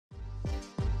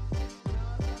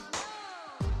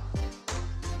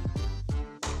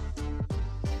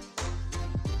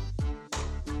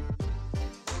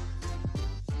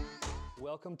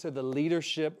Welcome to the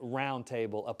Leadership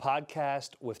Roundtable, a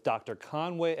podcast with Dr.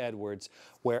 Conway Edwards,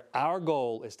 where our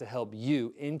goal is to help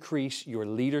you increase your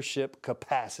leadership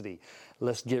capacity.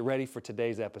 Let's get ready for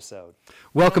today's episode.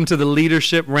 Welcome to the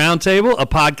Leadership Roundtable, a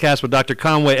podcast with Dr.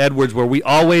 Conway Edwards, where we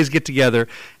always get together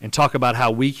and talk about how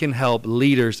we can help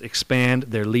leaders expand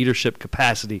their leadership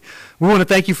capacity. We want to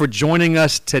thank you for joining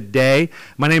us today.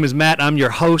 My name is Matt. I'm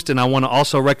your host, and I want to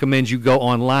also recommend you go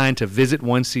online to visit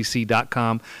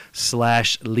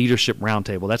 1cc.com/leadership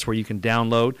roundtable. That's where you can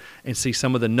download and see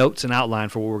some of the notes and outline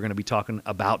for what we're going to be talking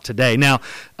about today. Now,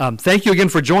 thank you again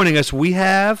for joining us. We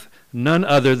have none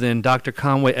other than Dr.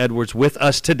 Conway Edwards with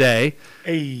us today.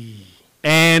 Hey.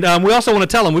 And we also want to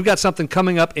tell them we've got something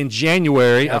coming up in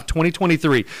January of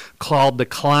 2023 called the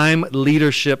Climb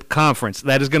Leadership Conference.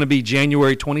 That is going to be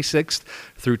January 26th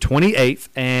through 28th.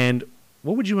 And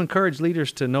what would you encourage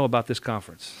leaders to know about this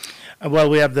conference?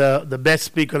 Well, we have the best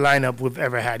speaker lineup we've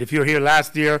ever had. If you were here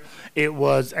last year, it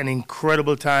was an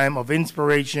incredible time of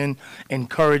inspiration,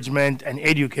 encouragement, and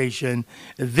education.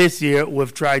 This year,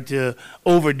 we've tried to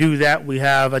overdo that. We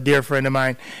have a dear friend of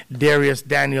mine, Darius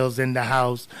Daniels, in the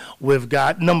house. We've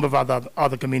got a number of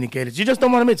other communicators. You just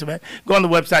don't want to miss it, man. Go on the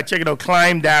website, check it out,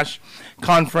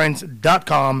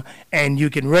 climb-conference.com, and you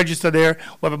can register there.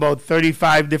 We have about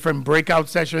 35 different breakout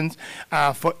sessions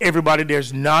for everybody.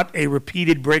 There's not a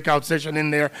repeated breakout session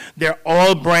in there. They're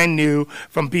all brand new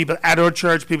from people at our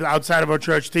church, people outside of our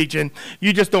church teaching.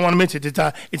 You just don't want to miss it.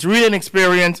 It's really an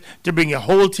experience to bring your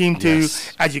whole team to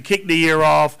as you kick the year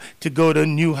off to go to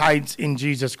new heights in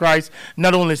Jesus Christ,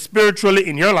 not only spiritually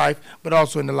in your life, but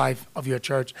also in the life of your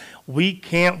church. We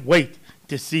can't wait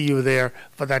to see you there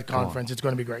for that conference. It's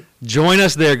going to be great. Join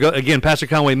us there. Again, Pastor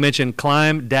Conway mentioned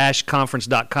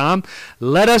climb-conference.com.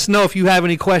 Let us know if you have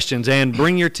any questions and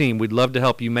bring your team. We'd love to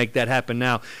help you make that happen.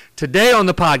 Now, today on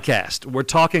the podcast, we're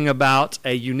talking about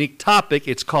a unique topic.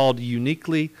 It's called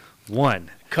Uniquely One.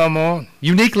 Come on.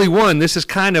 Uniquely One. This is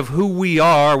kind of who we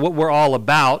are, what we're all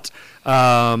about.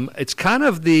 It's kind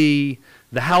of the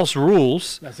house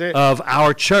rules of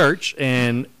our church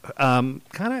and kind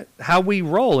of how we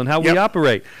roll and how we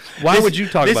operate. Why would you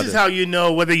talk about this? This is how you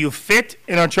know whether you fit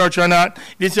in our church or not.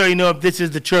 This is how you know if this is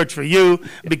the church for you,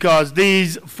 because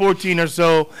these 14 or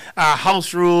so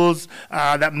house rules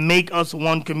that make us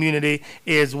one community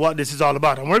is what this is all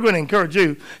about. And we're going to encourage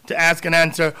you to ask and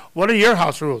answer, what are your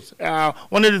house rules?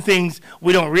 One of the things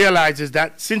we don't realize is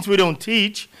that since we don't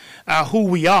teach who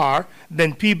we are,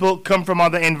 then people come from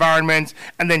other environments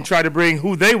and then try to bring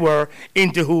who they were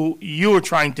into who you're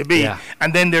trying to be. Yeah.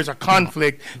 And then there's a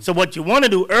conflict. So what you want to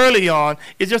do early on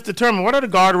is just determine what are the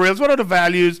guardrails, what are the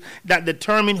values that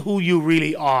determine who you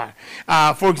really are.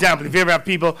 For example, if you ever have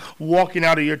people walking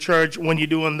out of your church when you're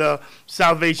doing the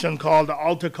salvation call, the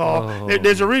altar call,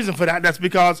 there's a reason for that. That's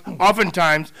because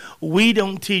oftentimes we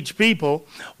don't teach people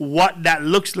what that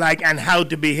looks like and how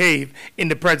to behave in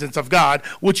the presence of God,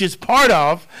 which is part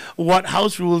of what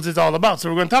house rules is all about. So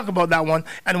we're going to talk about that one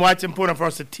and why it's important for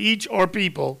us to teach our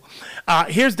people.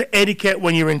 Here's the etiquette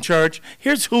when you're in church.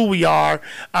 Here's who we are.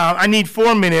 I need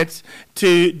 4 minutes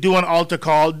to do an altar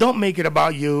call. Don't make it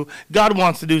about you. God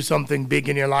wants to do something big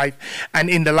in your life and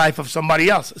in the life of somebody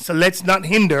else. So let's not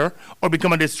hinder or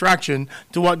become a distraction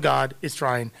to what God is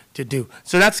trying to do.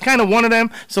 So that's kind of one of them.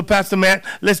 So Pastor Matt,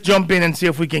 let's jump in and see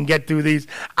if we can get through these.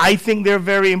 I think they're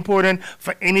very important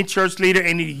for any church leader,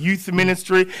 any youth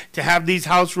ministry to have these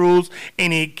house rules,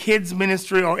 any kids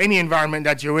ministry or any environment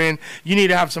that you're in. You need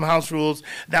to have some house rules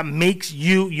that makes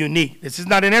you unique. This is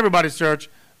not in everybody's church,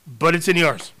 but it's in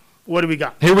yours. What do we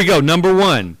got? Here we go. Number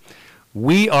one,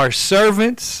 we are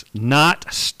servants,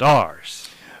 not stars.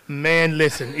 Man,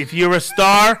 listen, if you're a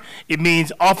star, it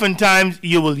means oftentimes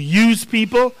you will use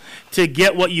people to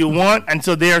get what you want, and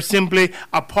so they are simply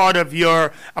a part of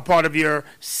your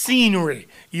scenery.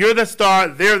 You're the star,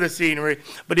 they're the scenery.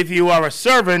 But if you are a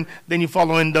servant, then you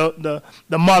follow in the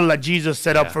model that Jesus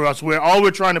set up for us, where all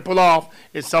we're trying to pull off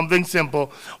is something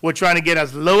simple. We're trying to get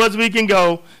as low as we can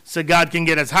go so God can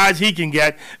get as high as he can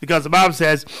get, because the Bible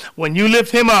says when you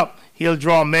lift him up, he'll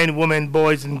draw men, women,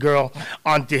 boys, and girls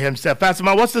onto himself. Pastor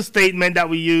Matt, what's the statement that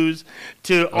we use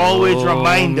to always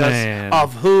remind us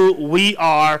of who we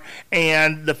are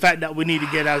and the fact that we need to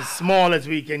get as small as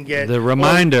we can get? The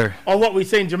reminder. Or what we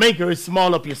say in Jamaica is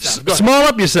small up yourself. Small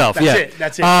up yourself,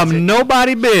 That's it.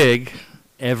 Nobody big,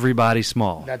 everybody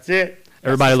small. That's it.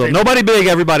 Everybody little. Nobody big,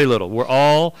 everybody little. We're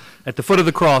all, at the foot of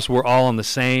the cross, we're all on the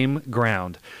same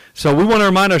ground. So we want to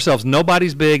remind ourselves,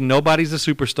 nobody's big, nobody's a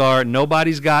superstar,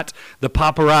 nobody's got the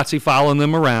paparazzi following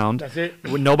them around. That's it.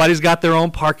 Nobody's got their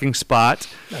own parking spot.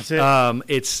 That's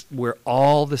it. We're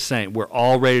all the same. We're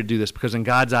all ready to do this because in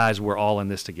God's eyes, we're all in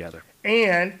this together.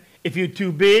 And If you're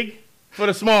too big for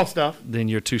the small stuff, then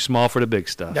you're too small for the big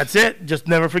stuff. that's it. Just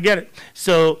never forget it.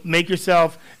 So make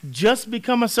yourself, just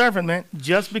become a servant, man.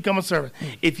 Just become a servant.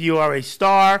 If you are a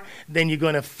star, then you're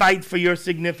going to fight for your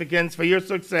significance, for your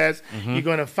success. You're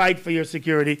going to fight for your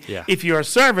security. Yeah. If you're a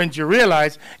servant, you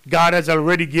realize God has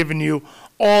already given you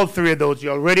all three of those. You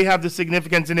already have the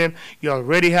significance in him. You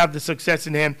already have the success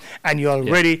in him. And you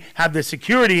already have the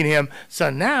security in him. So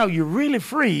now you're really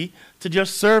free to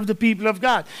just serve the people of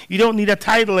God. You don't need a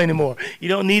title anymore. You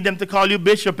don't need them to call you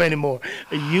bishop anymore.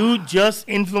 You just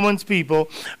influence people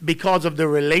because of the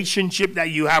relationship that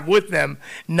you have with them,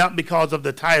 not because of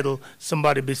the title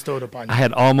somebody bestowed upon you. I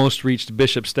had almost reached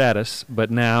bishop status, but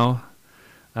now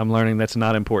I'm learning that's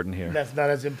not important here. That's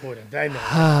not as important. I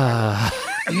know.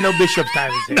 No bishop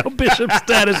status here. No bishop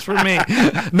status for me.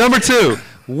 Number 2,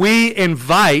 we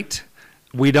invite,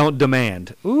 we don't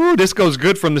demand. Ooh, this goes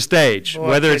good from the stage, Boy,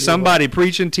 whether it's somebody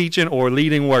preaching, teaching, or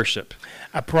leading worship.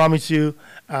 I promise you,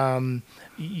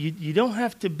 you don't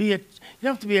have to be a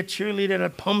cheerleader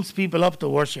that pumps people up to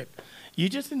worship. You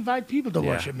just invite people to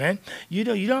worship, man. You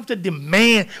don't have to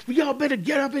demand. We all better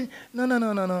get up and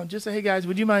no. Just say, hey guys,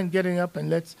 would you mind getting up and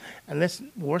let's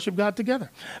worship God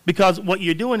together? Because what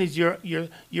you're doing is you're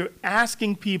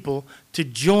asking people to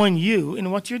join you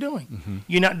in what you're doing.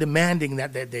 You're not demanding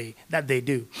that they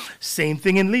do. Same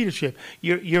thing in leadership.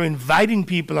 You're inviting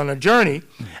people on a journey,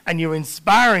 and you're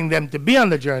inspiring them to be on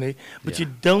the journey. But you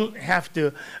don't have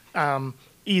to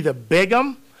either beg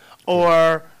them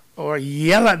or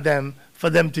yell at them for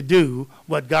them to do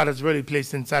what God has really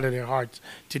placed inside of their hearts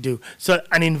to do. So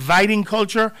an inviting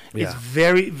culture is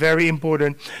very, very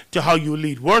important to how you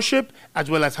lead worship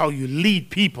as well as how you lead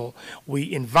people.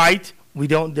 We invite, we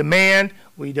don't demand,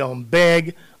 we don't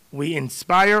beg, we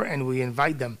inspire, and we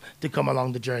invite them to come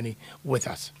along the journey with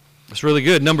us. That's really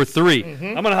good. Number 3. I'm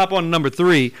going to hop on number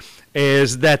 3,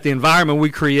 is that the environment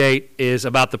we create is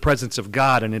about the presence of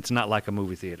God, and it's not like a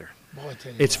movie theater.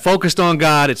 It's focused on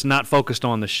God. It's not focused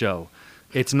on the show.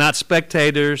 It's not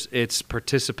spectators. It's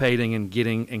participating and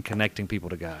getting and connecting people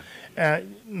to God.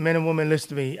 Men and women, listen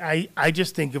to me. I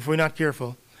just think if we're not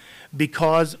careful,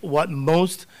 because what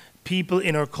most people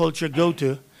in our culture go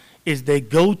to is they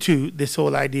go to this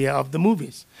whole idea of the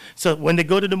movies. So when they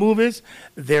go to the movies,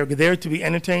 they're there to be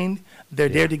entertained. They're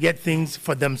there to get things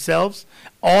for themselves.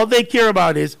 All they care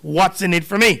about is what's in it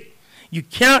for me. You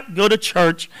can't go to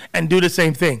church and do the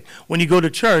same thing. When you go to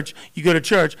church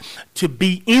to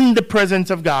be in the presence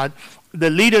of God. The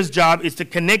leader's job is to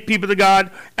connect people to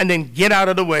God and then get out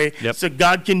of the way so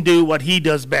God can do what he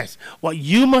does best. What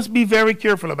you must be very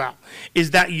careful about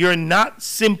is that you're not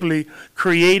simply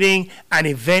creating an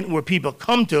event where people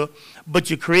come to, but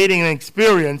you're creating an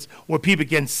experience where people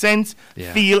can sense,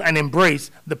 feel, and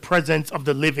embrace the presence of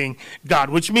the living God,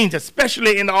 which means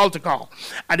especially in the altar call.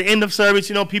 At the end of service,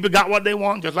 people got what they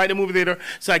want, just like the movie theater,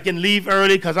 so I can leave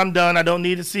early because I'm done. I don't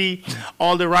need to see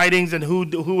all the writings and who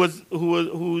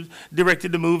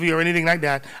directed the movie or anything like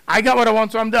that. I got what I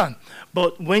want, so I'm done.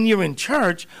 But when you're in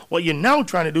church, what you're now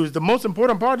trying to do is the most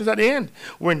important part is at the end,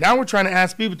 where now we're trying to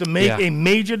ask people to make a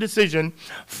major decision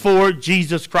for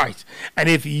Jesus Christ. And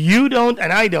if you don't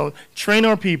and I don't train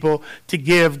our people to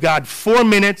give God 4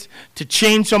 minutes to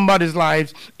change somebody's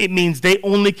lives, it means they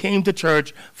only came to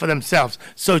church for themselves.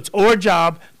 So it's our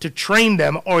job to train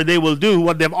them, or they will do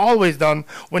what they've always done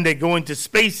when they go into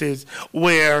spaces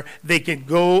where they can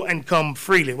go and come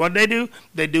freely. What they do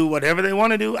whatever they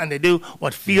want to do, and they do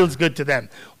what feels good to them.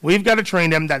 We've got to train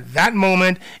them that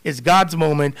moment is God's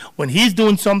moment when he's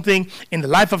doing something in the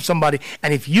life of somebody.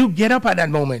 And if you get up at that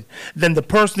moment, then the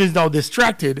person is now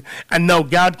distracted and no,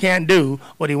 God can't do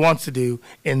what he wants to do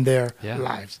in their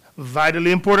lives.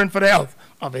 Vitally important for the health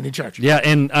of any church. Yeah,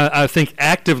 and I think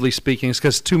actively speaking, it's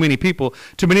because too many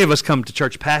of us come to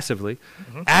church passively.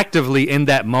 Actively in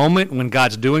that moment when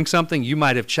God's doing something, you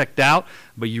might have checked out,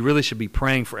 but you really should be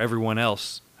praying for everyone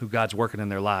else who God's working in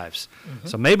their lives.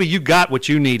 So maybe you got what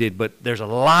you needed, but there's a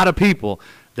lot of people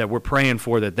that we're praying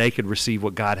for that they could receive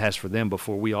what God has for them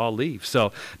before we all leave.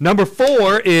 So number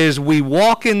 4 is we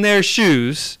walk in their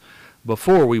shoes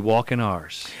before we walk in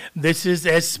ours. This is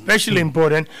especially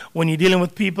important when you're dealing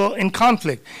with people in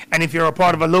conflict. And if you're a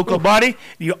part of a local body,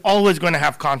 you're always going to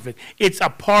have conflict. It's a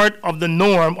part of the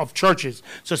norm of churches.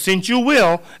 So since you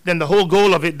will, then the whole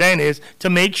goal of it then is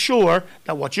to make sure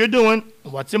that what you're doing,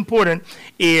 what's important,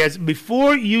 is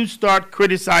before you start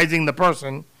criticizing the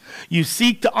person, you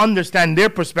seek to understand their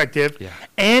perspective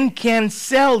and can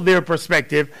sell their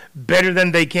perspective better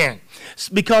than they can.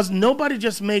 Because nobody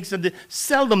just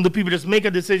seldom do people just make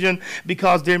a decision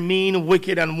because they're mean,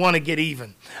 wicked, and want to get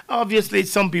even. Obviously,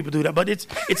 some people do that, but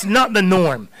it's not the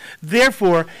norm.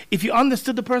 Therefore, if you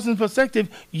understood the person's perspective,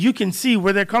 you can see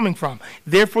where they're coming from.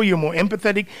 Therefore, you're more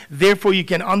empathetic. Therefore, you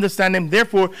can understand them.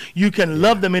 Therefore, you can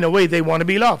love them in a way they want to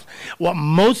be loved. What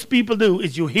most people do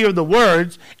is you hear the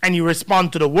words and you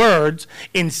respond to the words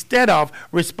instead of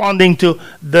responding to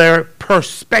their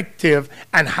perspective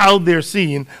and how they're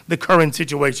seeing the current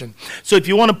situation. So if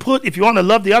you want to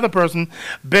love the other person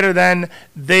better than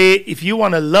if you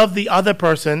want to love the other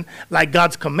person like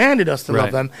God's commanded us to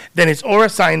love them, then it's our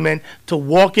assignment to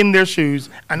walk in their shoes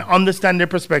and understand their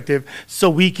perspective so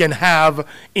we can have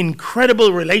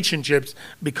incredible relationships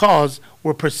because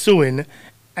we're pursuing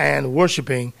and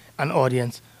worshiping an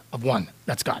audience of one.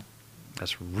 That's God.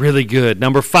 That's really good.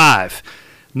 Number 5.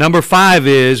 Number 5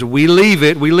 is we leave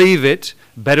it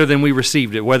better than we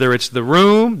received it. Whether it's the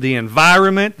room, the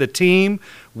environment, the team,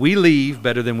 we leave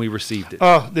better than we received it.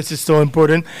 Oh, this is so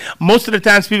important. Most of the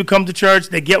times people come to church,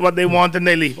 they get what they want and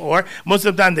they leave. Or most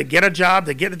of the time they get the job,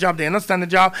 they understand the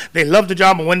job, they love the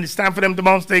job, and when it's time for them to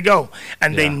bounce, they go.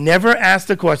 And they never ask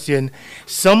the question,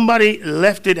 somebody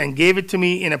left it and gave it to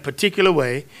me in a particular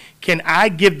way. Can I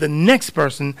give the next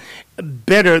person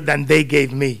better than they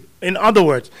gave me? In other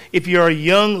words, if you're a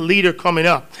young leader coming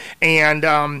up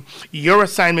and your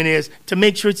assignment is to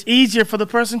make sure it's easier for the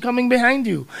person coming behind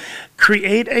you,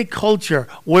 create a culture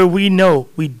where we know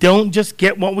we don't just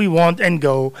get what we want and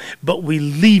go, but we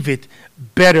leave it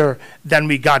better than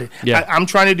we got it. Yeah. I'm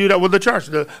trying to do that with the church.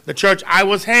 The church I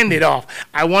was handed off.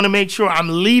 I want to make sure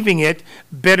I'm leaving it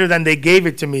better than they gave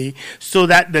it to me so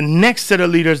that the next set of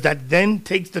leaders that then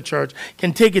takes the church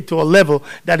can take it to a level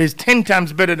that is 10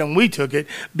 times better than we took it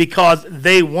because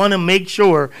they want to make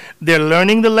sure they're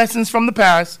learning the lessons from the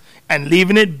past and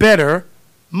leaving it better,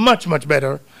 much, much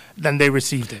better than they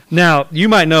received it. Now, you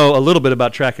might know a little bit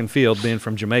about track and field being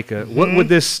from Jamaica. Mm-hmm.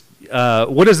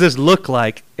 What does this look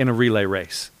like in a relay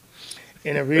race?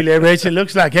 In a relay race, it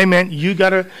looks like, hey man, you've got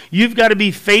to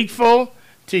be faithful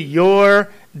to your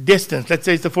distance. Let's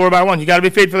say it's the 4x1. You got to be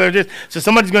faithful to this. So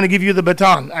somebody's going to give you the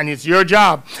baton, and it's your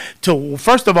job to,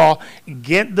 first of all,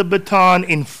 get the baton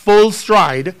in full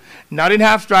stride, not in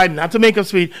half stride, not to make up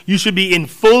speed. You should be in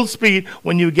full speed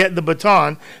when you get the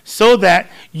baton so that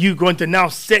you're going to now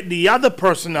set the other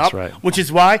person up, which is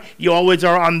why you always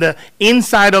are on the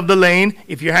inside of the lane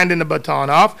if you're handing the baton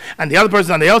off, and the other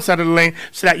person on the outside of the lane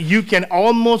so that you can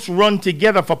almost run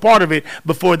together for part of it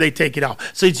before they take it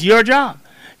off. So it's your job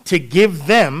to give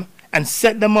them and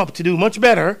set them up to do much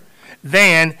better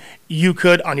than you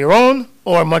could on your own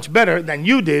or much better than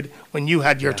you did when you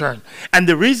had your turn. And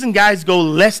the reason guys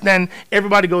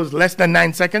everybody goes less than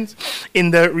 9 seconds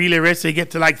in the relay race, they get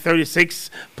to like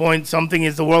 36 point something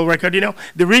is the world record,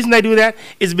 The reason they do that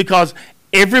is because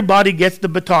everybody gets the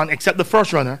baton except the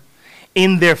first runner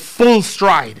in their full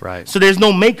stride. Right. So there's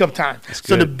no makeup time.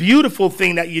 So the beautiful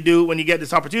thing that you do when you get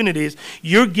this opportunity is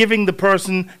you're giving the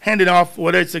person handed off,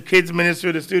 whether it's the kids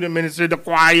minister, the student minister, the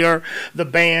choir, the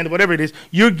band, whatever it is,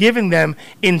 you're giving them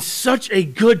in such a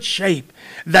good shape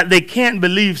that they can't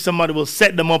believe somebody will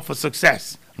set them up for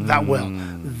success that well.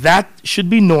 That should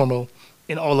be normal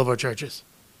in all of our churches.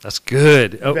 That's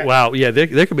good. Oh, wow. Yeah,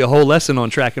 there could be a whole lesson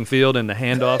on track and field and the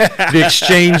handoff, the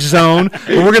exchange zone. But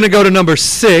we're going to go to number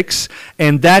 6,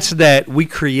 and that's that we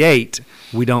create,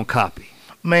 we don't copy.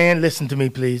 Man, listen to me,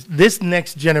 please. This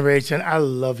next generation, I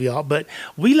love y'all, but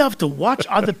we love to watch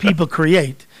other people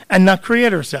create and not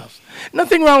create ourselves.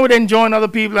 Nothing wrong with enjoying other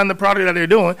people and the product that they're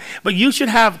doing, but you should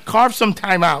carve some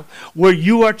time out where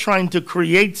you are trying to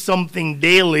create something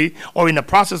daily or in the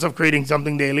process of creating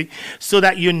something daily so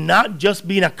that you're not just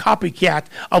being a copycat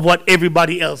of what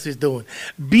everybody else is doing.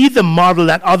 Be the model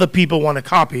that other people want to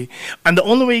copy, and the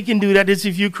only way you can do that is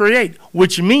if you create,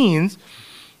 which means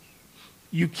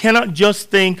you cannot just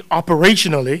think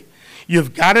operationally.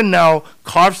 You've got to now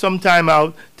carve some time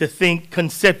out to think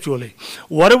conceptually.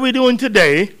 What are we doing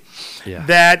today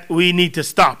that we need to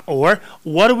stop? Or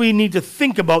what do we need to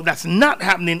think about that's not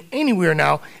happening anywhere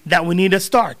now that we need to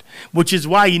start? Which is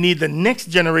why you need the next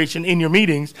generation in your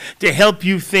meetings to help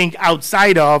you think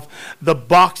outside of the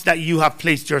box that you have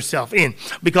placed yourself in.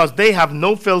 Because they have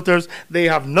no filters, they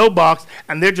have no box,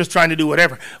 and they're just trying to do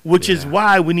whatever. Which is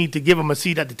why we need to give them a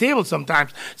seat at the table sometimes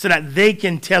so that they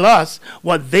can tell us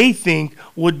what they think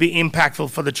would be impactful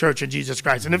for the Church of Jesus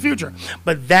Christ in the future.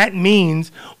 But that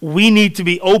means we need to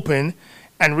be open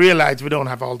and realize we don't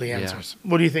have all the answers.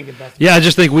 What do you think about that? Yeah, I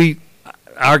just think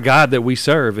our God that we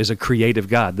serve is a creative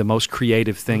God, the most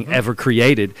creative thing ever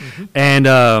created.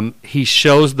 And he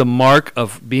shows the mark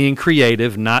of being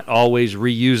creative, not always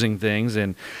reusing things.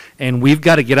 And And we've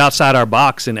got to get outside our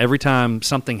box, and every time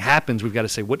something happens, we've got to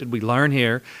say, what did we learn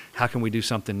here? How can we do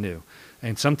something new?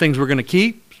 And some things we're going to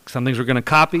keep, some things we're going to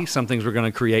copy, some things we're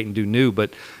going to create and do new.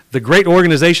 But the great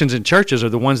organizations and churches are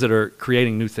the ones that are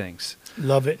creating new things.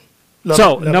 Love it.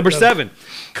 Number 7,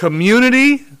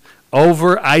 community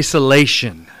over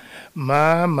isolation.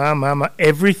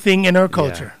 Everything in our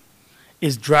culture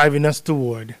is driving us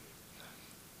toward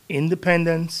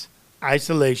independence,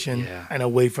 isolation, and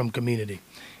away from community.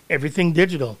 Everything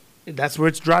digital, that's where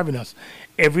it's driving us.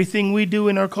 Everything we do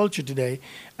in our culture today,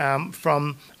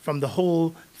 from the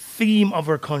whole theme of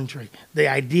our country, the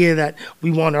idea that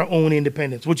we want our own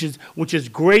independence, which is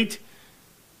great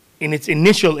in its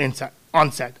initial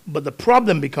onset. But the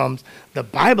problem becomes the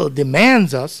Bible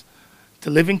demands us to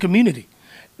live in community.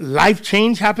 Life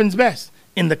change happens best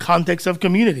in the context of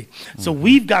community. So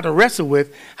we've got to wrestle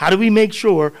with, how do we make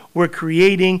sure we're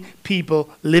creating people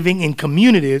living in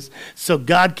communities so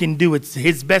God can do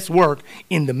his best work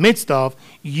in the midst of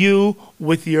you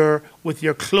with your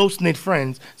close-knit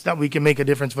friends, so that we can make a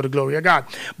difference for the glory of God.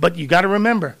 But you got to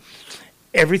remember,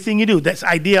 everything you do, this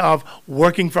idea of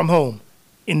working from home,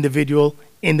 individual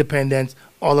independence,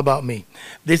 all about me.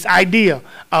 This idea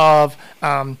of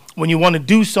when you want to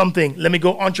do something, let me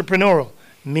go entrepreneurial,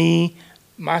 me,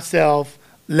 myself,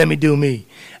 let me do me.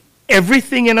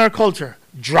 Everything in our culture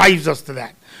drives us to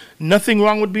that. Nothing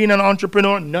wrong with being an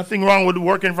entrepreneur, nothing wrong with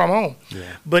working from home.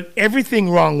 But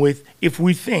everything wrong with if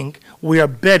we think we are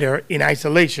better in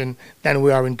isolation than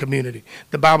we are in community.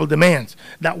 The Bible demands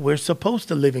that we're supposed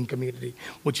to live in community,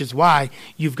 which is why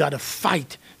you've got to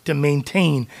fight to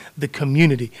maintain the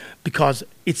community, because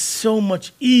it's so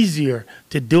much easier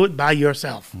to do it by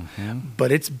yourself.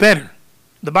 But it's better,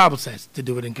 the Bible says, to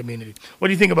do it in community. What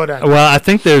do you think about that? Well, I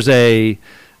think there's a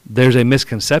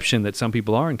misconception that some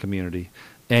people are in community.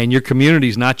 And your community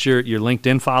is not your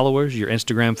LinkedIn followers, your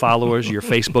Instagram followers, your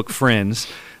Facebook friends.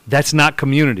 That's not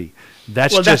community.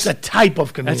 That's that's a type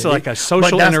of community. That's like a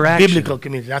social interaction. Biblical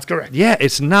community. That's correct. Yeah,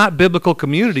 it's not biblical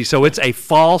community. So it's a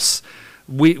false.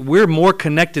 We're more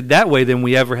connected that way than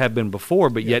we ever have been before,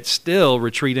 but yet still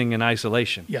retreating in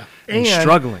isolation. And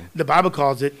struggling. The Bible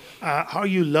calls it, how are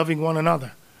you loving one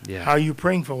another? How are you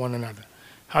praying for one another?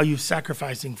 How are you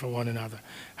sacrificing for one another?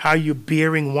 How are you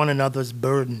bearing one another's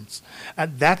burdens?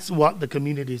 That's what the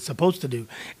community is supposed to do.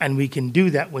 And we can do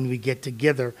that when we get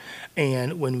together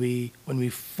and when we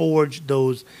forge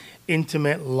those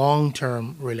intimate,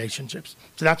 long-term relationships.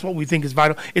 So that's what we think is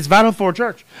vital. It's vital for a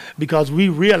church, because we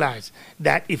realize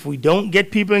that if we don't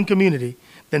get people in community,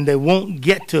 then they won't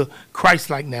get to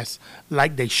Christ-likeness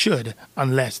like they should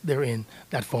unless they're in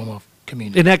that form of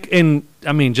community. And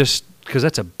I mean, just because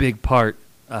that's a big part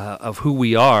of who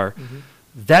we are,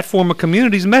 that form of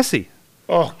community is messy.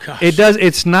 Oh, gosh.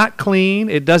 It's not clean.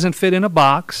 It doesn't fit in a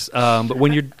box. But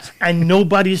when you're... And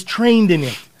nobody's trained in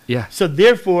it. Yeah. So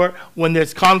therefore, when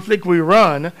there's conflict, we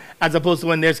run, as opposed to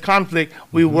when there's conflict,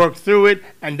 we work through it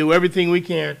and do everything we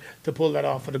can to pull that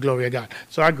off for the glory of God.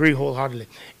 So I agree wholeheartedly.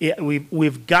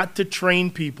 We've got to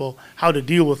train people how to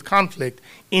deal with conflict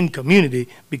in community,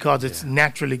 because it's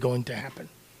naturally going to happen.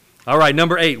 All right,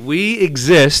 number 8, we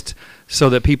exist so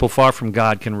that people far from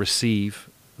God can receive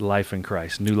life in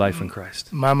Christ, new life in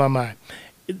Christ. My.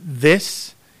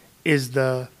 This is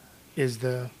the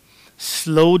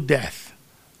slow death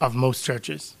of most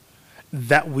churches,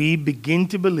 that we begin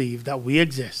to believe that we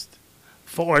exist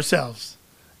for ourselves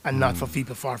and not for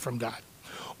people far from God.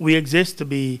 We exist to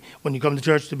be, when you come to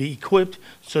church, to be equipped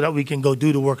so that we can go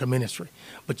do the work of ministry.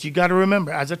 But you got to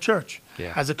remember, as a church,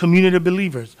 as a community of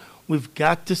believers, we've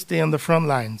got to stay on the front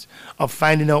lines of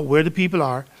finding out where the people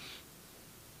are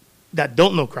that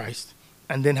don't know Christ,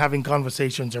 and then having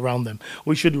conversations around them.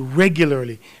 We should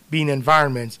regularly be in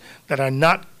environments that are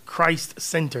not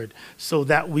Christ-centered, so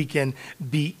that we can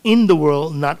be in the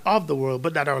world, not of the world,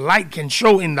 but that our light can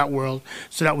show in that world,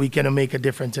 so that we can make a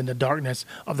difference in the darkness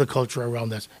of the culture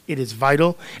around us. It is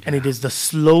vital, and it is the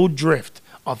slow drift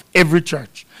of every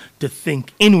church to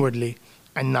think inwardly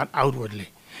and not outwardly.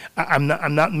 I'm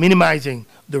not minimizing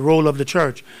the role of the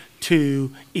church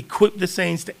to equip the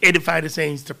saints, to edify the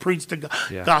saints, to preach the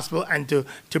gospel, and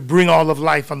to bring all of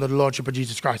life under the lordship of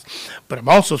Jesus Christ. But I'm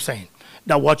also saying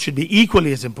that what should be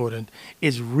equally as important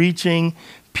is reaching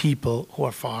people who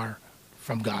are far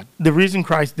from God. The reason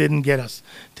Christ didn't get us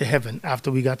to heaven after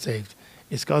we got saved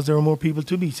is because there are more people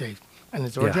to be saved. And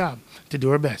it's our job to do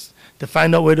our best to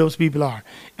find out where those people are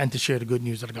and to share the good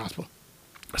news of the gospel.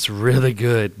 That's really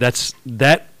good.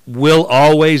 That will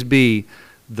always be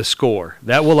the score.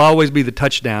 That will always be the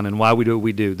touchdown and why we do what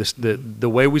we do. The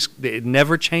way it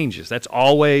never changes. That's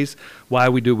always why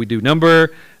we do what we do.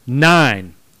 Number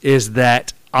 9 is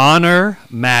that honor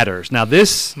matters. Now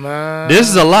this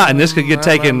is a lot, and this could get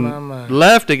taken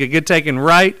left, it could get taken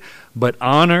right, but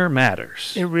honor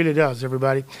matters. It really does,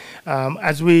 everybody.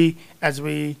 As we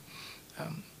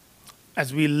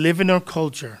live in our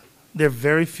culture, there are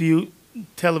very few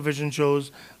television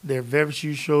shows, there are very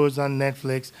few shows on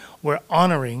Netflix where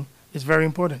honoring is very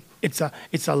important. It's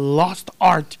a lost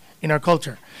art in our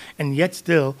culture, and yet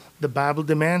still the Bible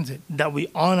demands it, that we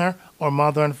honor our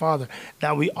mother and father,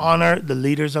 that we honor the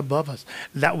leaders above us,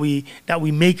 that we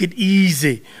make it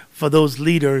easy for those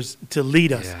leaders to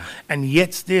lead us. Yeah. And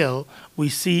yet still we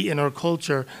see in our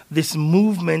culture this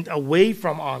movement away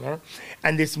from honor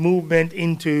and this movement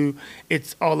into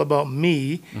it's all about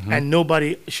me and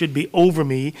nobody should be over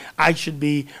me. I should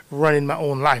be running my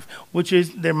own life, which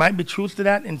is, there might be truth to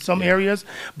that in some areas,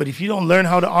 but if you don't learn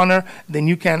how to honor, then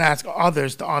you can't ask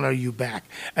others to honor you back.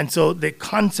 And so the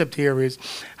concept here is,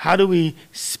 how do we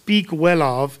speak well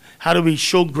of, how do we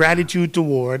show gratitude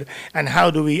toward, and how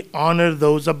do we honor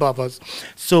those above us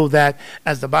so that,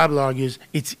 as the Bible argues,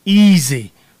 it's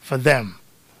easy for them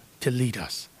to lead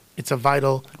us. It's a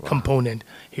vital component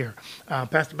here.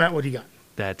 Pastor Matt, what do you got?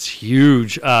 That's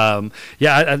huge. I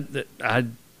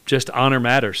just honor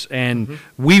matters, and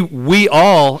we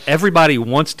all, everybody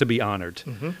wants to be honored,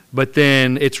 but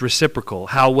then it's reciprocal.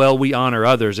 How well we honor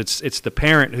others. It's the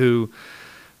parent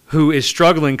who is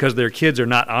struggling because their kids are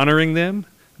not honoring them,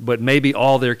 but maybe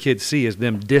all their kids see is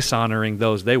them dishonoring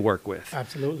those they work with.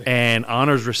 Absolutely. And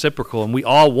honor is reciprocal, and we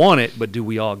all want it, but do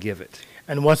we all give it?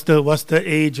 And what's the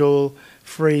age-old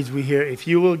phrase we hear? If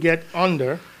you will get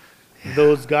under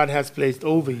those God has placed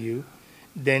over you,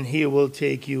 then he will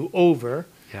take you over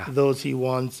those he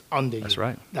wants under you. That's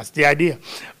right. That's the idea.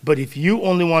 But if you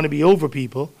only want to be over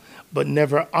people but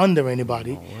never under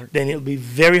anybody, then it'll be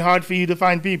very hard for you to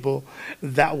find people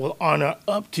that will honor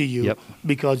up to you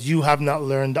because you have not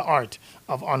learned the art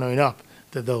of honoring up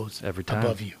to those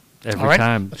above you. Every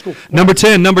time. That's cool. Number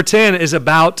 10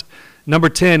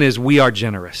 is we are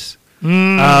generous.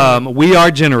 We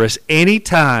are generous.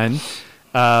 Anytime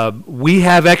we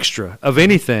have extra of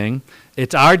anything,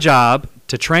 it's our job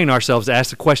to train ourselves to ask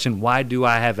the question, why do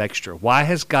I have extra? Why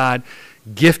has God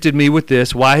gifted me with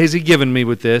this? Why has he given me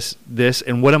with this,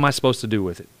 and what am I supposed to do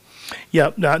with it?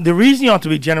 Yeah, the reason you ought to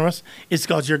be generous is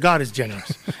because your God is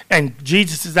generous. And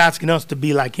Jesus is asking us to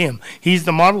be like him. He's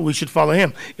the model. We should follow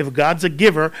him. If God's a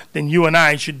giver, then you and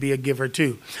I should be a giver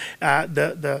too.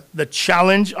 The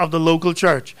challenge of the local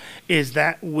church is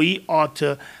that we ought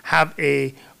to have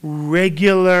a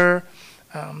regular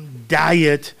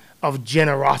diet of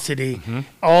generosity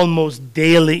almost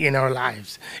daily in our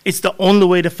lives. It's the only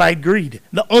way to fight greed.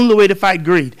 The only way to fight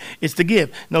greed is to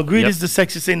give. Now, greed is the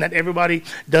sexy thing that everybody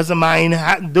doesn't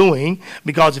mind doing,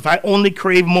 because if I only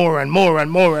crave more and more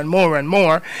and more and more and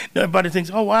more, everybody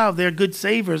thinks, oh, wow, they're good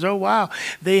savers. Oh, wow,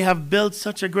 they have built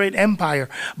such a great empire.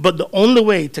 But the only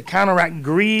way to counteract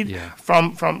greed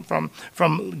from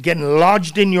getting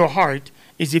lodged in your heart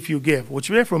is if you give, which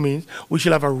therefore means we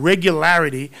should have a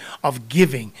regularity of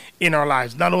giving in our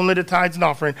lives. Not only the tithes and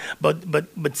offering, but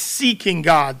seeking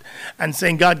God and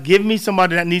saying, God, give me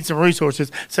somebody that needs some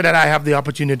resources so that I have the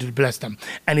opportunity to bless them.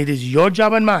 And it is your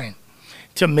job and mine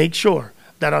to make sure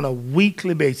that on a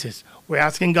weekly basis, we're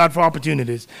asking God for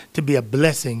opportunities to be a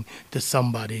blessing to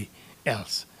somebody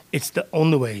else. It's the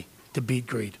only way to beat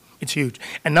greed. It's huge.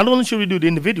 And not only should we do it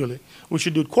individually, we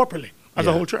should do it corporately. As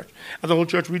a whole church. As a whole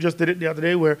church, we just did it the other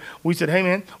day where we said, hey,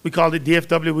 man, we called it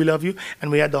DFW, we love you.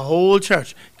 And we had the whole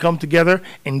church come together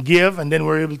and give. And then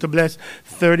we're able to bless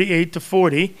 38 to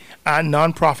 40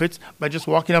 nonprofits by just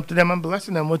walking up to them and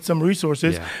blessing them with some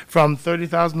resources from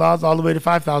 $30,000 all the way to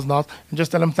 $5,000 and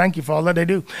just tell them thank you for all that they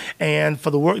do. And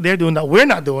for the work they're doing that we're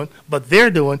not doing, but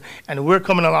they're doing, and we're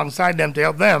coming alongside them to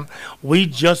help them. We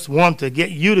just want to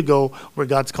get you to go where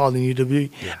God's calling you to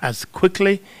be as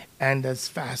quickly and as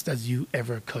fast as you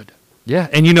ever could. Yeah,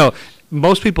 and you know,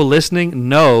 most people listening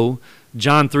know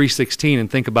John 3:16 and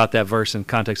think about that verse in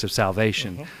context of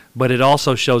salvation. But it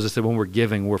also shows us that when we're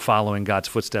giving, we're following God's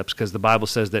footsteps, because the Bible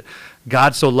says that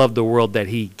God so loved the world that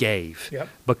he gave.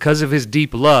 Because of his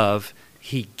deep love,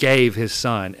 he gave his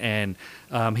son. And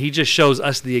he just shows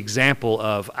us the example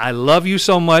of, I love you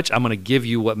so much, I'm going to give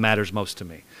you what matters most to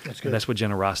me. That's good. That's what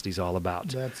generosity is all about.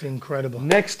 That's incredible.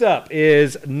 Next up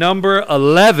is number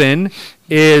 11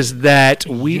 is that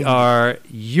we are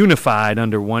unified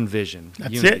under one vision.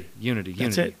 That's unity, it. Unity.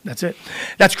 That's it.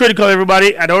 That's critical,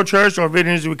 everybody. At our church, our vision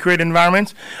is we create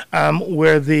environments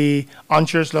where the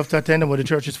unchurched love to attend and where the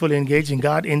church is fully engaged in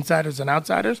God, insiders and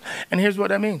outsiders. And here's what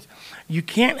that means. You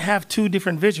can't have two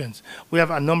different visions. We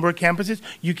have a number of campuses.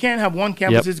 You can't have one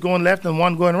campus that's going left and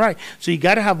one going right. So you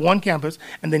got to have one campus,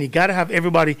 and then you got to have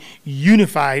everybody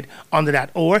unified under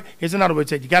that. Or here's another way to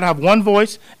say it. You got to have one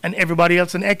voice and everybody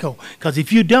else an echo. Because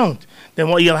if you don't, then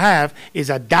what you'll have is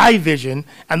a division,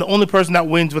 and the only person that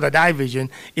wins with a division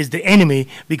is the enemy,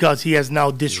 because he has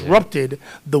now disrupted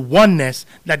the oneness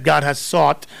that God has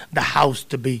sought the house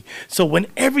to be. So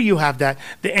whenever you have that,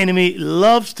 the enemy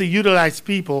loves to utilize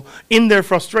people in their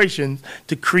frustrations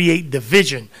to create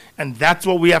division. And that's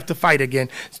what we have to fight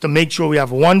against, is to make sure we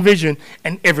have one vision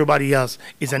and everybody else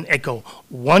is an echo.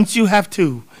 Once you have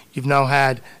two, you've now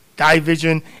had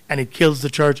division, and it kills the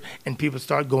church, and people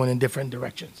start going in different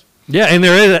directions. Yeah, and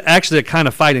there is actually a kind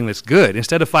of fighting that's good.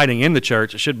 Instead of fighting in the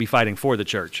church, it should be fighting for the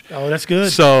church. Oh, that's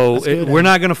good. So that's good, we're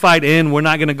not going to fight in. We're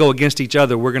not going to go against each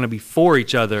other. We're going to be for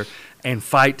each other and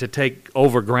fight to take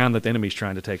over ground that the enemy's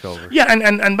trying to take over. Yeah,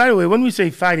 and by the way, when we say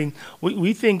fighting,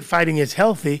 we think fighting is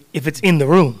healthy if it's in the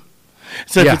room.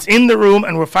 So if it's in the room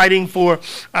and we're fighting for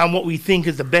what we think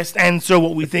is the best answer,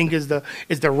 what we think is the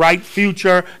right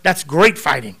future, that's great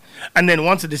fighting. And then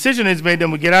once a decision is made,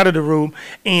 then we get out of the room,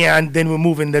 and then we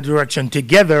move in the direction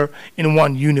together in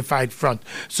one unified front.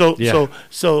 So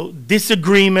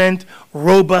disagreement,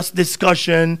 robust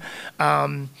discussion,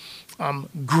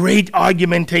 great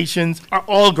argumentations are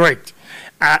all great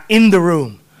in the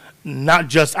room, not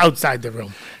just outside the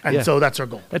room. And so that's our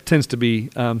goal. That tends to be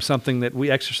something that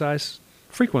we exercise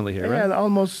frequently here, right? Yeah,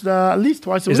 almost at least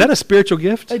twice a week. Is that a spiritual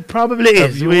gift? It probably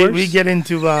is. We get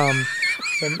into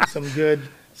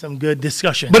some good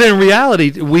discussion. But in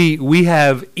reality, we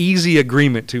have easy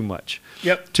agreement too much.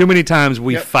 Yep. Too many times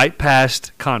we fight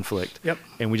past conflict. Yep.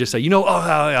 And we just say,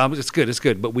 it's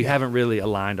good. But we haven't really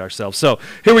aligned ourselves. So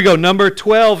here we go. Number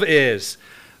 12 is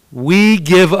we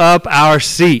give up our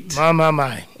seat.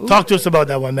 My. Talk to us about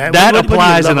that one, man. That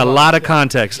applies in a lot of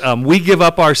contexts. We give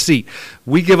up our seat.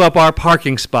 We give up our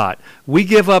parking spot. We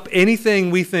give up anything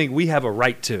we think we have a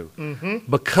right to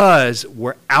because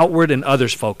we're outward and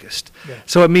others focused. Yeah.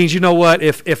 So it means, you know what,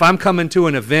 if I'm coming to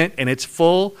an event and it's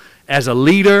full, as a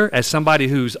leader, as somebody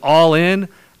who's all in,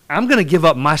 I'm going to give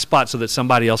up my spot so that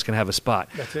somebody else can have a spot.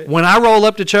 That's it. When I roll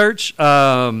up to church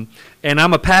and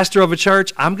I'm a pastor of a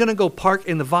church, I'm going to go park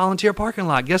in the volunteer parking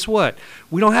lot. Guess what?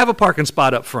 We don't have a parking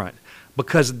spot up front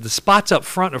because the spots up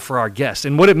front are for our guests.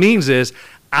 And what it means is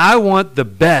I want the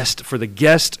best for the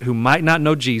guest who might not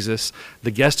know Jesus,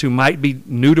 the guest who might be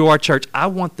new to our church. I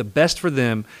want the best for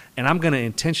them, and I'm going to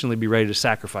intentionally be ready to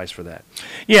sacrifice for that.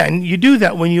 Yeah, and you do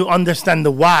that when you understand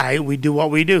the why we do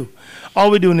what we do. All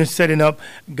we're doing is setting up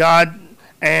God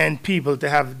and people to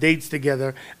have dates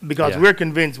together, because we're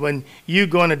convinced when you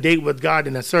go on a date with God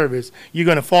in a service, you're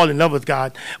going to fall in love with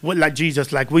God like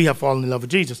Jesus, like we have fallen in love with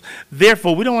Jesus.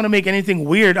 Therefore, we don't want to make anything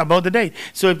weird about the date.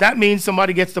 So if that means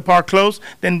somebody gets to park close,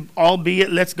 then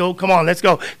albeit, let's go. Come on, let's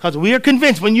go. Because we are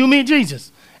convinced when you meet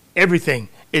Jesus, everything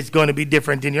is going to be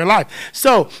different in your life.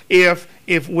 So if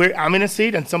I'm in a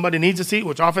seat and somebody needs a seat,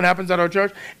 which often happens at our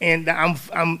church, and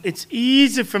it's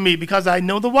easy for me because I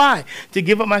know the why to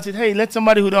give up my seat. Hey, let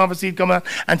somebody who don't have a seat come out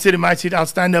and sit in my seat. I'll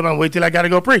stand up and wait till I got to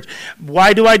go preach.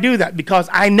 Why do I do that? Because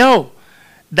I know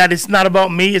that it's not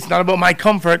about me. It's not about my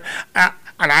comfort. And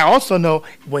I also know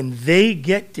when they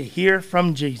get to hear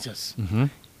from Jesus,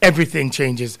 everything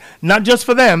changes, not just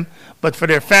for them, but for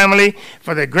their family,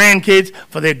 for their grandkids,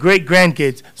 for their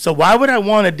great-grandkids. So why would I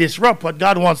want to disrupt what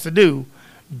God wants to do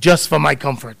just for my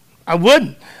comfort? I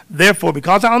wouldn't. Therefore,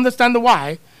 because I understand the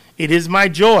why, it is my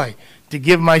joy to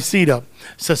give my seat up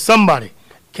so somebody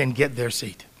can get their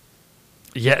seat.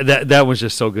 Yeah, that was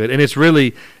just so good. And it's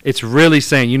really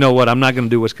saying, you know what, I'm not going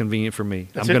to do what's convenient for me.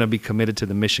 I'm going to be committed to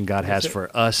the mission God has for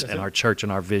us and our church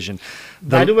and our vision.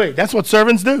 By the way, that's what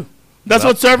servants do. That's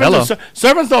what servants do.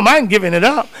 Servants don't mind giving it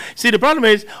up. See, the problem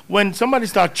is when somebody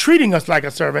starts treating us like a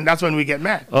servant, that's when we get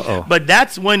mad. But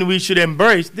that's when we should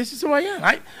embrace, this is who I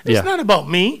am. It's not about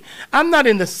me. I'm not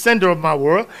in the center of my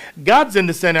world. God's in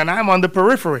the center, and I'm on the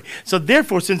periphery. So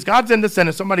therefore, since God's in the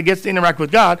center, somebody gets to interact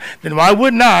with God, then why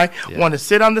wouldn't I want to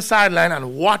sit on the sideline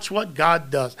and watch what God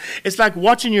does? It's like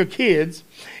watching your kids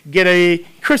get a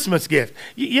Christmas gift.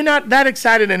 You're not that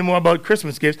excited anymore about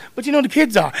Christmas gifts, but you know the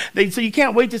kids are. So you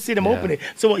can't wait to see them open it.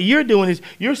 So what you're doing is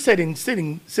you're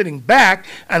sitting back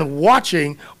and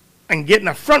watching and getting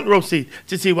a front row seat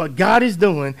to see what God is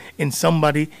doing in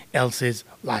somebody else's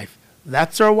life.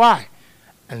 That's our why.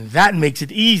 And that makes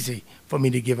it easy for me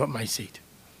to give up my seat.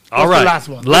 All right. The last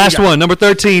one. Last one. Number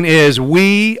 13 is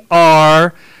we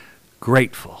are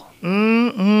grateful.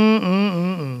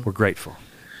 We're grateful.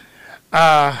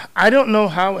 I don't know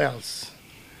how else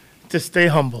to stay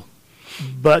humble,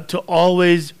 but to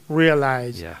always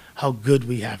realize how good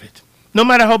we have it. No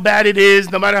matter how bad it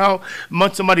is, no matter how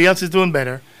much somebody else is doing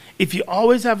better, if you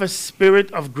always have a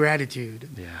spirit of gratitude,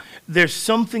 there's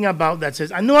something about that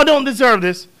says, I know I don't deserve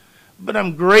this, but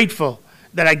I'm grateful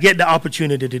that I get the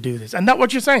opportunity to do this. And that's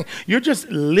what you're saying. You're just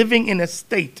living in a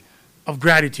state of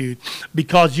gratitude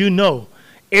because you know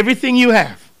everything you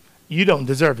have, you don't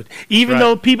deserve it. Even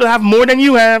though people have more than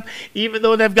you have, even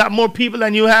though they've got more people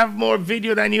than you have, more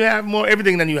video than you have, more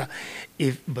everything than you have.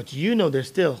 But you know there's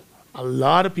still a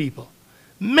lot of people,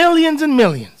 millions and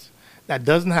millions, that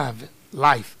doesn't have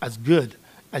life as good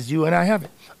as you and I have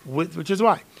it, which is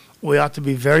why we ought to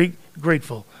be very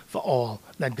grateful for all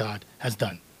that God has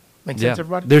done. Make sense,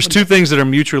 everybody? There's two things that are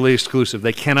mutually exclusive.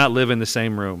 They cannot live in the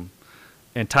same room.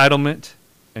 Entitlement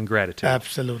and gratitude.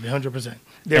 Absolutely, 100%.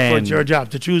 Therefore, it's your job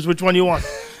to choose which one you want,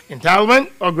 entitlement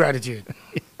or gratitude.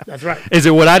 That's right. Is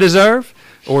it what I deserve,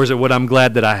 or is it what I'm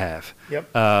glad that I have?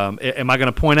 Yep. Am I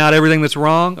going to point out everything that's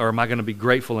wrong, or am I going to be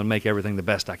grateful and make everything the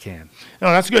best I can? No,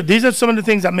 that's good. These are some of the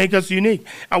things that make us unique.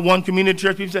 At one community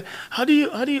church, people say, why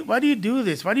do you do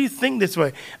this? Why do you think this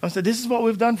way? I said, this is what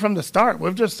we've done from the start.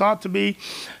 We've just sought to be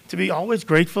always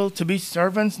grateful, to be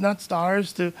servants, not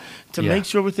stars, to make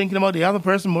sure we're thinking about the other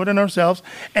person more than ourselves.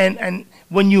 And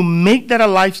when you make that a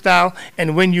lifestyle,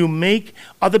 and when you make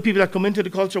other people that come into the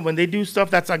culture, when they do stuff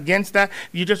that's against that,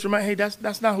 you just remind, hey,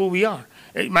 that's not who we are.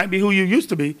 It might be who you used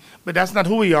to be, but that's not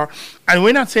who we are. And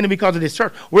we're not saying it because of this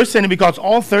church. We're saying it because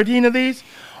all 13 of these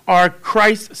are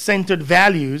Christ-centered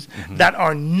values that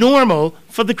are normal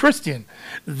for the Christian.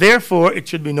 Therefore, it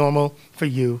should be normal for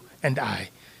you and I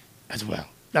as well.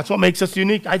 That's what makes us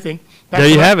unique, I think. That's there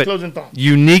you have it. Closing thought.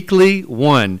 Uniquely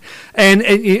one. And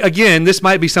again, this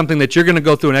might be something that you're going to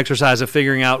go through an exercise of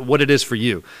figuring out what it is for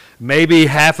you. Maybe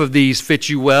half of these fit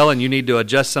you well and you need to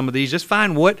adjust some of these. Just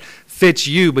find what fits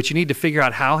you, but you need to figure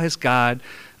out how has God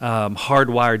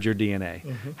hardwired your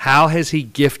DNA. How has he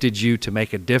gifted you to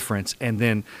make a difference? And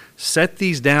then set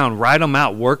these down, write them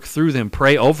out, work through them,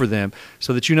 pray over them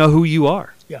so that you know who you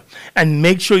are. Yeah, and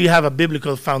make sure you have a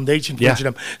biblical foundation for each of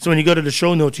them. So when you go to the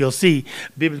show notes, you'll see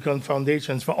biblical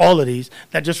foundations for all of these.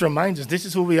 That just reminds us this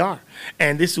is who we are,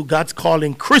 and this is who God's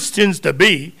calling Christians to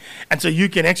be. And so you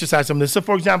can exercise some of this. So,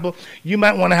 for example, you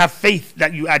might want to have faith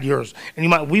that you add yours, and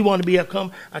we want to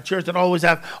become a church that always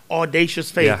have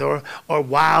audacious faith or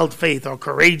wild faith or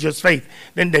courageous faith.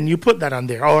 Then you put that on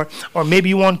there, or maybe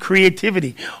you want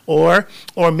creativity, or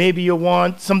maybe you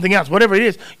want something else. Whatever it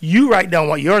is, you write down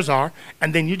what yours are,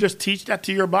 and then you just teach that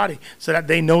to your body so that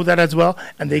they know that as well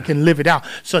and they can live it out.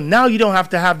 So now you don't have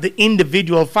to have the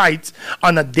individual fights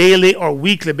on a daily or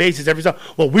weekly basis every time.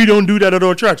 Well, we don't do that at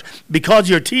our church. Because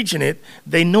you're teaching it,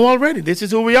 they know already. This is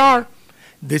who we are.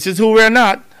 This is who we're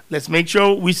not. Let's make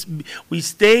sure we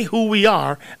stay who we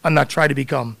are and not try to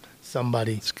become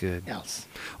somebody else.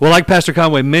 Well, like Pastor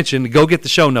Conway mentioned, go get the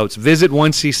show notes. Visit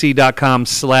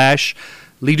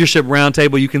 1cc.com/Leadership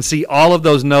Roundtable. You can see all of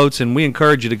those notes, and we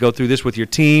encourage you to go through this with your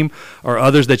team or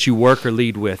others that you work or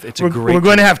lead with. We're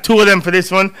going to have two of them for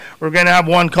this one. We're going to have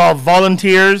one called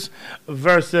Volunteers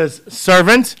versus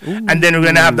Servants, and then we're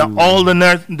going to have all the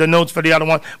notes for the other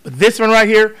one. But this one right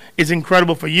here is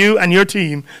incredible for you and your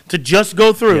team to just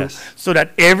go through so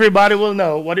that everybody will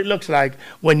know what it looks like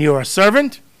when you're a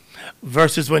servant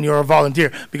versus when you're a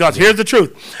volunteer. Because here's the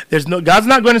truth. God's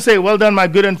not going to say, well done, my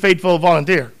good and faithful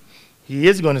volunteer. He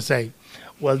is going to say,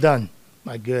 well done,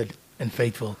 my good and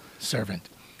faithful servant.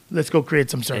 Let's go create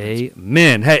some servants.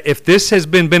 Amen. Hey, if this has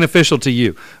been beneficial to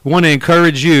you, we want to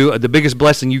encourage you, the biggest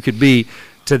blessing you could be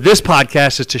to this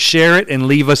podcast is to share it and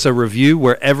leave us a review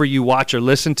wherever you watch or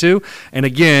listen to. And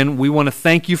again, we want to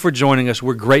thank you for joining us.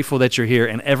 We're grateful that you're here,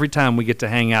 and every time we get to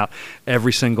hang out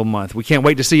every single month. We can't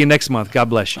wait to see you next month. God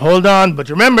bless you. Hold on, but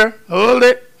remember, hold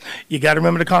it. You got to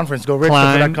remember the conference. Go register for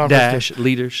that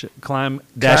conference.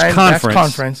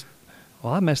 Climb-conference.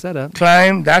 Well, I messed that up.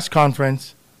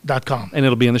 Climb-conference.com. And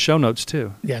it'll be in the show notes,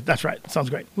 too. Yeah, that's right.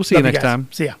 Sounds great. We'll see you next time.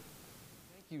 See ya.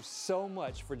 Thank you so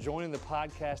much for joining the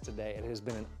podcast today. It has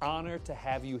been an honor to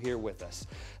have you here with us.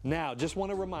 Now, just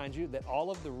want to remind you that all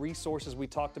of the resources we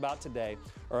talked about today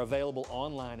are available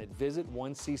online at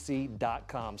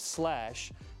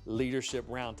visit1cc.com/Leadership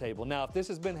Roundtable. Now, if this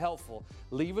has been helpful,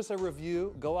 leave us a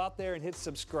review, go out there and hit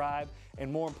subscribe,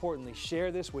 and more importantly,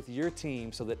 share this with your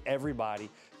team so that everybody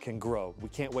can grow. We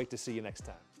can't wait to see you next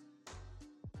time.